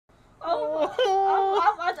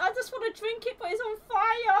just want to drink it, but it's on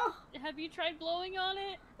fire. Have you tried blowing on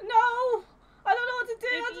it? No, I don't know what to do.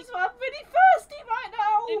 I'm really thirsty right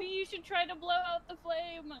now. Maybe you should try to blow out the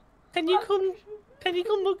flame. Can you come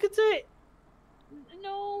look at it?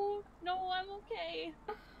 No, I'm okay.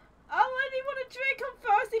 I really want to drink. I'm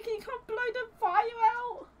thirsty. Can you come blow the fire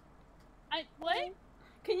out? What?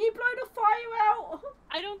 Can you blow the fire out?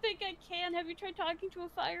 I don't think I can. Have you tried talking to a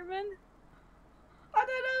fireman? I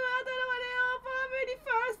don't know where they are, but I'm really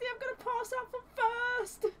thirsty. I'm gonna pass out from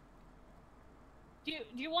thirst. Do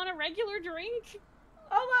you want a regular drink?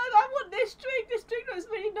 Oh, I want this drink. This drink looks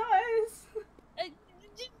really nice.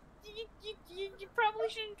 You probably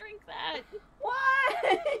shouldn't drink that. Why?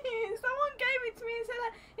 Someone gave it to me and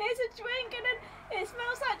said, here's a drink, and then it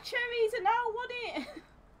smells like cherries, and now I want it.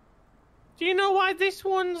 Do you know why this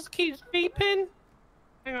one keeps beeping?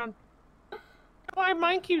 Hang on. Why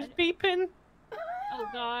mine keeps beeping? Oh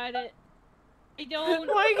God. I don't.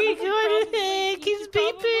 Why are you doing it? It keeps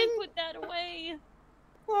beeping. Put that away.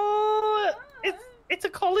 Oh, it's a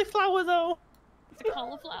cauliflower though. It's a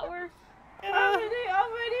cauliflower? I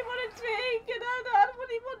really want a drink, and I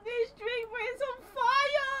really want this drink, but it's on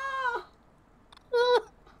fire!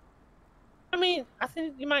 I mean, I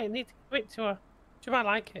think you might need to give it to her. She might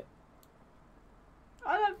like it.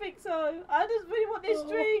 I don't think so. I just really want this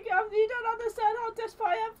drink. You don't understand how desperate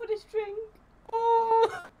I am for this drink.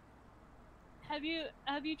 Oh. Have you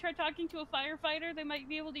tried talking to a firefighter? They might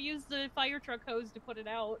be able to use the fire truck hose to put it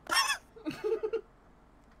out.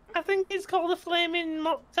 I think it's called a flaming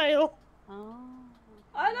mocktail. Oh.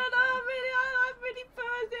 I don't know. I'm really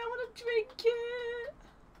thirsty. I want to drink it.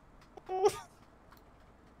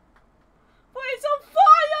 But it's on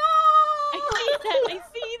fire! I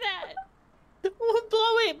see that.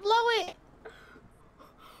 Blow it.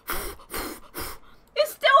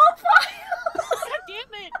 It's still on fire! God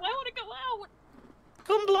damn it! Why won't it go out?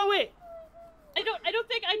 Come blow it. I don't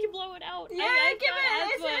think I can blow it out. Yeah, I give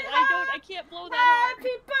it. I can't blow that out.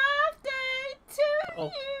 Happy birthday to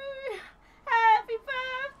you. Happy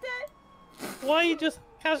birthday. Why are you just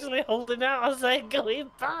casually holding out as they're going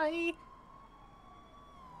by?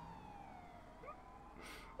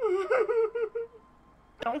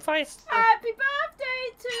 Don't face. Happy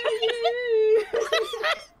birthday to you.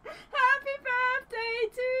 Happy birthday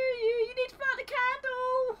to you. You need to blow the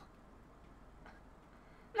candle.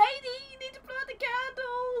 Lady, you need to blow the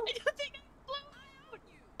candle. I don't think I can blow it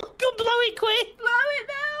out. Go blow it quick. Blow it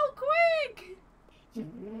now, quick.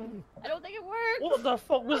 I don't think it works. What the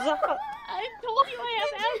fuck was that? I told you I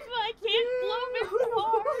have asthma. I can't blow very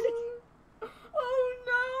hard. Oh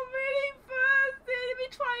no, I'm really thirsty. Let me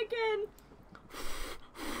try again.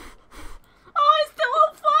 Oh, it's still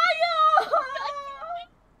on fire!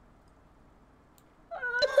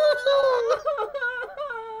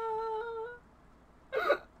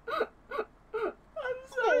 I'm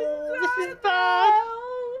so sad. This is bad.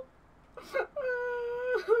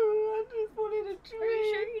 I just wanted a drink. Are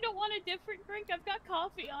you sure you don't want a different drink? I've got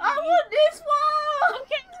coffee on I me. want this one!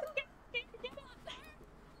 Okay.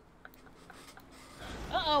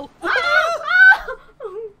 Uh-oh.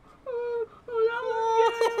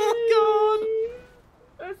 Oh God!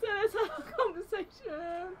 Let's have a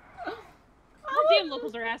conversation. Damn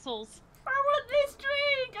locals are assholes. I want this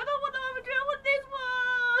drink! I don't want no other drink, I want this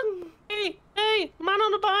one! Hey, man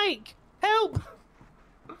on a bike! Help!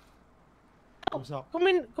 What's up? Come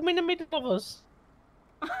in the middle of us.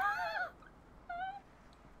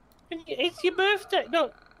 It's your birthday.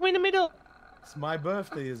 No, come in the middle. It's my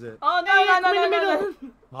birthday, is it? Oh no, Hey, no, come in the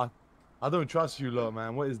no. I don't trust you lot,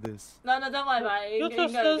 man. What is this? No, don't worry about it. You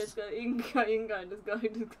can go, Just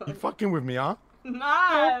just go. You fucking with me, huh?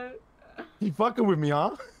 No! You fucking with me,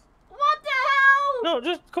 huh? What the hell? No,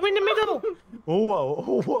 just come in the middle. Oh,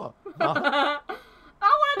 what? I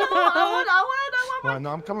wanna know what Right, no,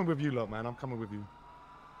 I'm coming with you lot, man. I'm coming with you.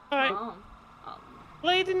 Alright, Oh.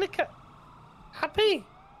 laid in the Happy?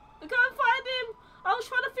 We can't find him! I was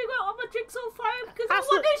trying to figure out what my drink's on fire because I That's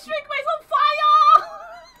want it. this drink, but it's on fire!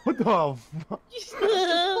 What the fuck? Just blow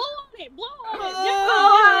on it. Blow on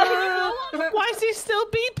it. Why is it still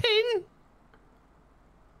beeping?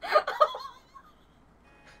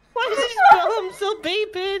 Why is this alarm still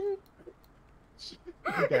beeping?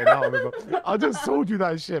 Okay, now I just told you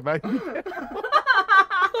that shit, man.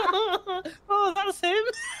 Oh, that's him.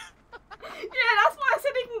 Yeah, that's why I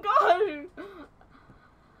said he can go.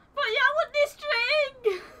 But yeah, I want this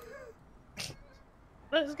drink.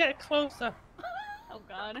 Let's get closer. Oh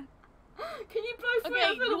God. Can you blow through Okay,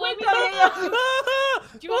 it through the you want me window to- here?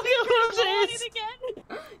 Do you want me to try to blow on it again?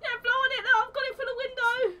 Yeah, blow on it now. I've got it through the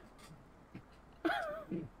window.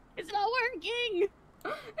 It's not working.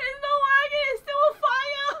 It's not working. It's still on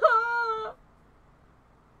fire.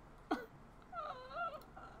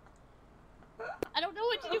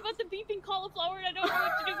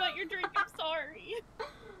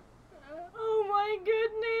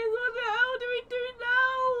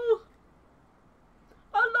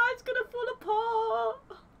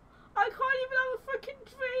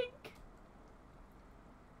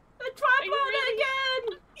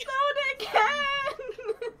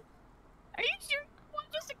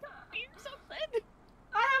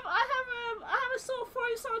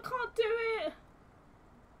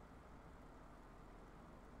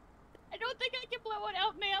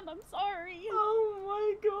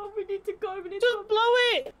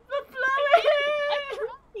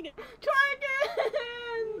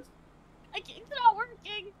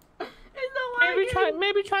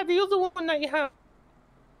 we try the other one that you have?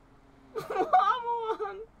 What other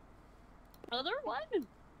one? Other one?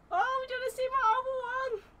 Oh, do you want to see my other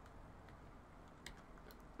one?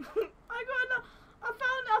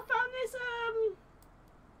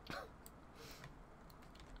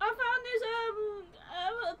 I found this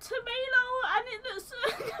tomato, and it looks.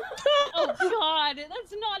 Oh God,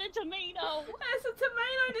 that's not a tomato. It's a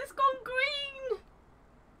tomato and it's gone green.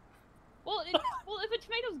 Well, if a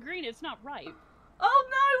tomato's green, it's not ripe. Oh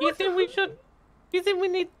no! You think we should? You think we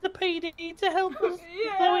need the PD to help us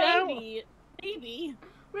blow it out? Maybe.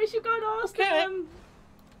 We should go and ask Okay. them.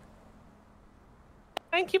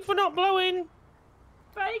 Thank you for not blowing.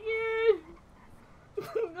 Thank you.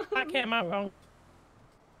 I came out wrong.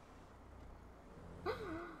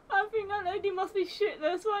 I think that lady must be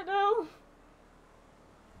shitless right now.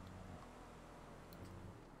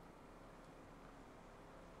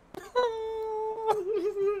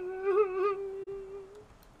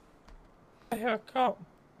 I hear a cop.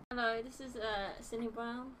 Hello, this is Sydney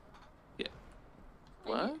Brown. Yeah. Are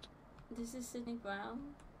you- What? This is Sydney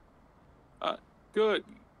Brown. Good.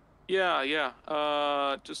 Yeah.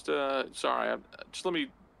 Just sorry. Just let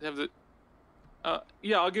me have the.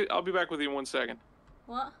 Yeah, I'll be back with you in 1 second.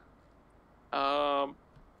 What? Are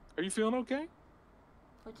you feeling okay?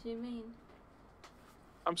 What do you mean?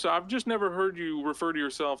 I'm sorry. I've just never heard you refer to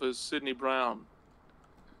yourself as Sydney Brown.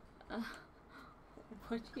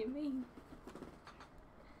 What do you mean?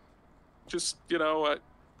 Just it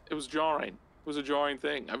was jarring. It was a jarring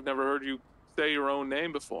thing. I've never heard you say your own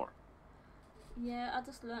name before. Yeah, I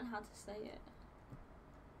just learned how to say it.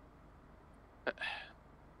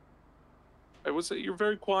 You're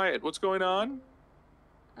very quiet. What's going on?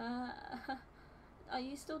 Are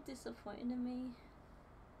you still disappointed in me?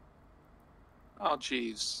 Oh,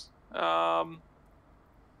 jeez.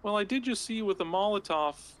 Well, I did just see you with a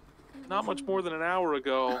Molotov not much more than an hour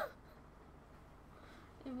ago.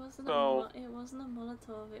 It wasn't So- it wasn't a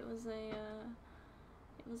Molotov. It was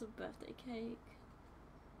a birthday cake.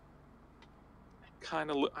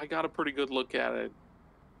 I got a pretty good look at it.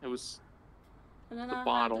 It was. And then The I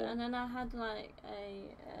bottle. had like a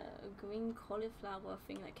green cauliflower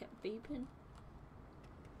thing that kept beeping.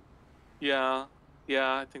 Yeah,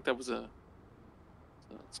 I think that was an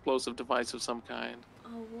explosive device of some kind.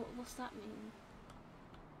 Oh, what's that mean?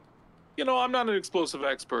 I'm not an explosive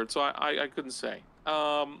expert, so I couldn't say.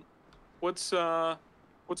 What's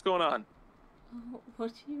going on? Oh,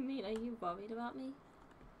 what do you mean? Are you worried about me?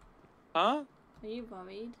 Huh? Are you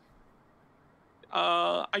worried?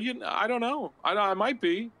 I don't know. I might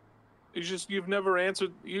be. You've never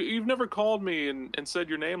answered. You've never called me and said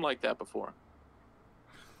your name like that before.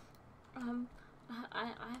 I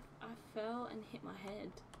fell and hit my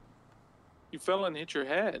head. You fell and hit your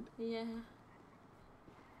head. Yeah.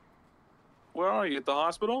 Where are you? At the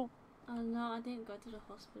hospital? Oh no, I didn't go to the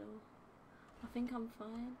hospital. I think I'm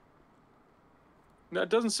fine. No, it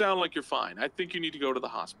doesn't sound like you're fine. I think you need to go to the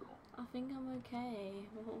hospital. I think I'm okay.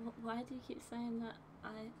 Why do you keep saying that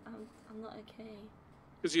I'm not okay?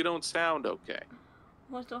 Because you don't sound okay.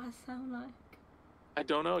 What do I sound like? I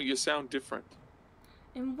don't know. You sound different.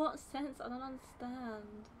 In what sense? I don't understand.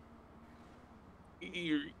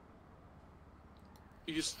 You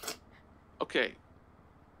just. Okay.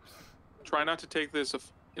 Try not to take this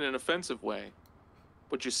in an offensive way,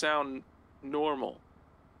 but you sound normal.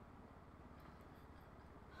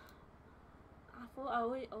 I thought I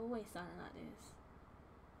always sounded like this.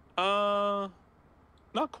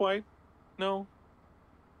 Not quite. No.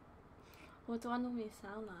 What do I normally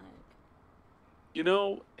sound like?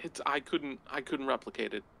 I couldn't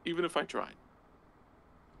replicate it, even if I tried.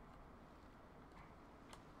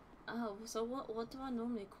 Oh, so what do I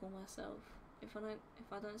normally call myself if I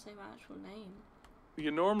don't say my actual name?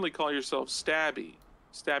 You normally call yourself Stabby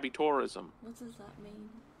tourism. What does that mean?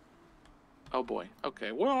 Oh boy.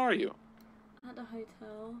 Okay, where are you? At the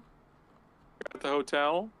hotel. At the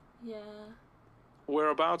hotel? Yeah.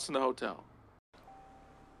 Whereabouts in the hotel?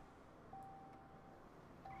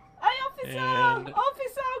 Hey, officer! And-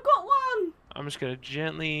 Officer, I've got one! I'm just gonna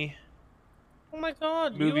gently Oh my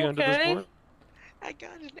God, move you under this okay? board. I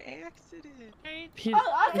got an accident. Miss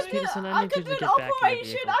Peterson, I need could you to do an get back in the operation!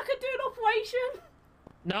 vehicle. I could do an operation!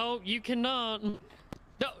 No, you cannot. No,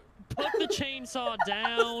 put the chainsaw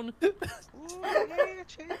down. Ooh, yeah,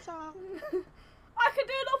 chainsaw. I could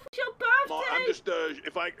do an operation birthday! Well, I'm just,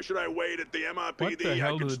 should I wait at the MIPD? What the hell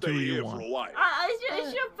I do can the stay two of you here want? for a while.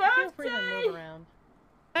 It's your Feel free to birthday! move around.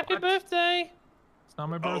 Happy birthday! It's not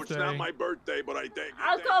my Oh, birthday. it's not my birthday, but I thank you.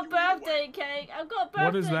 I've got a thank you anyway. birthday cake. I've got a birthday.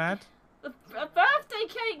 What is that? A birthday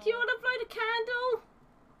cake. Do you want to blow the candle?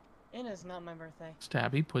 It is not my birthday.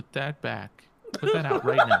 Stabby, put that back. Put that out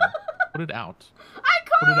right now. Put it out. I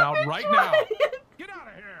can't. Put it out right now. Get out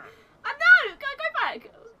of here. I know. Go back.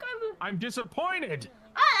 Go. I'm disappointed.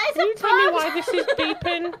 It's Can a you tell me bird. why this is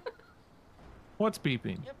beeping? What's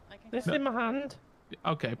beeping? This in my hand.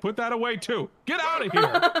 Okay, put that away too. Get out of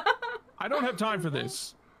here. I don't have time for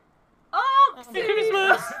this. Oh, Merry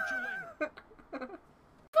Christmas. come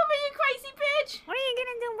here, you crazy bitch. What are you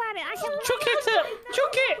gonna do about it? I can Chuck it.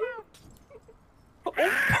 Chuck it.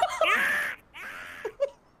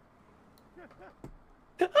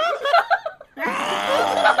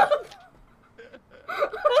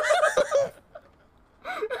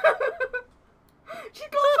 She's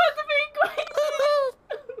gone back to being crazy.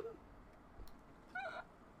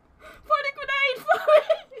 Put a grenade for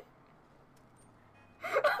it.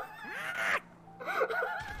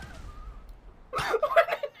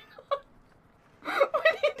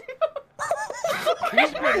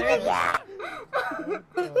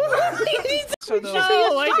 So No,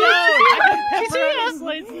 I don't. I have pepperoni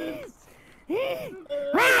slices.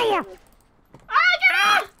 Where are you?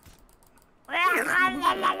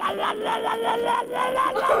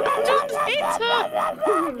 Just eat her.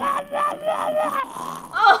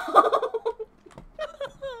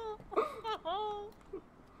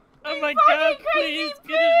 Oh my god, please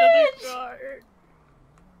get another card.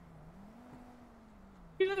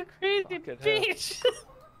 You're the crazy bitch.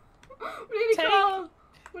 We need a car.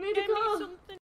 We need a car.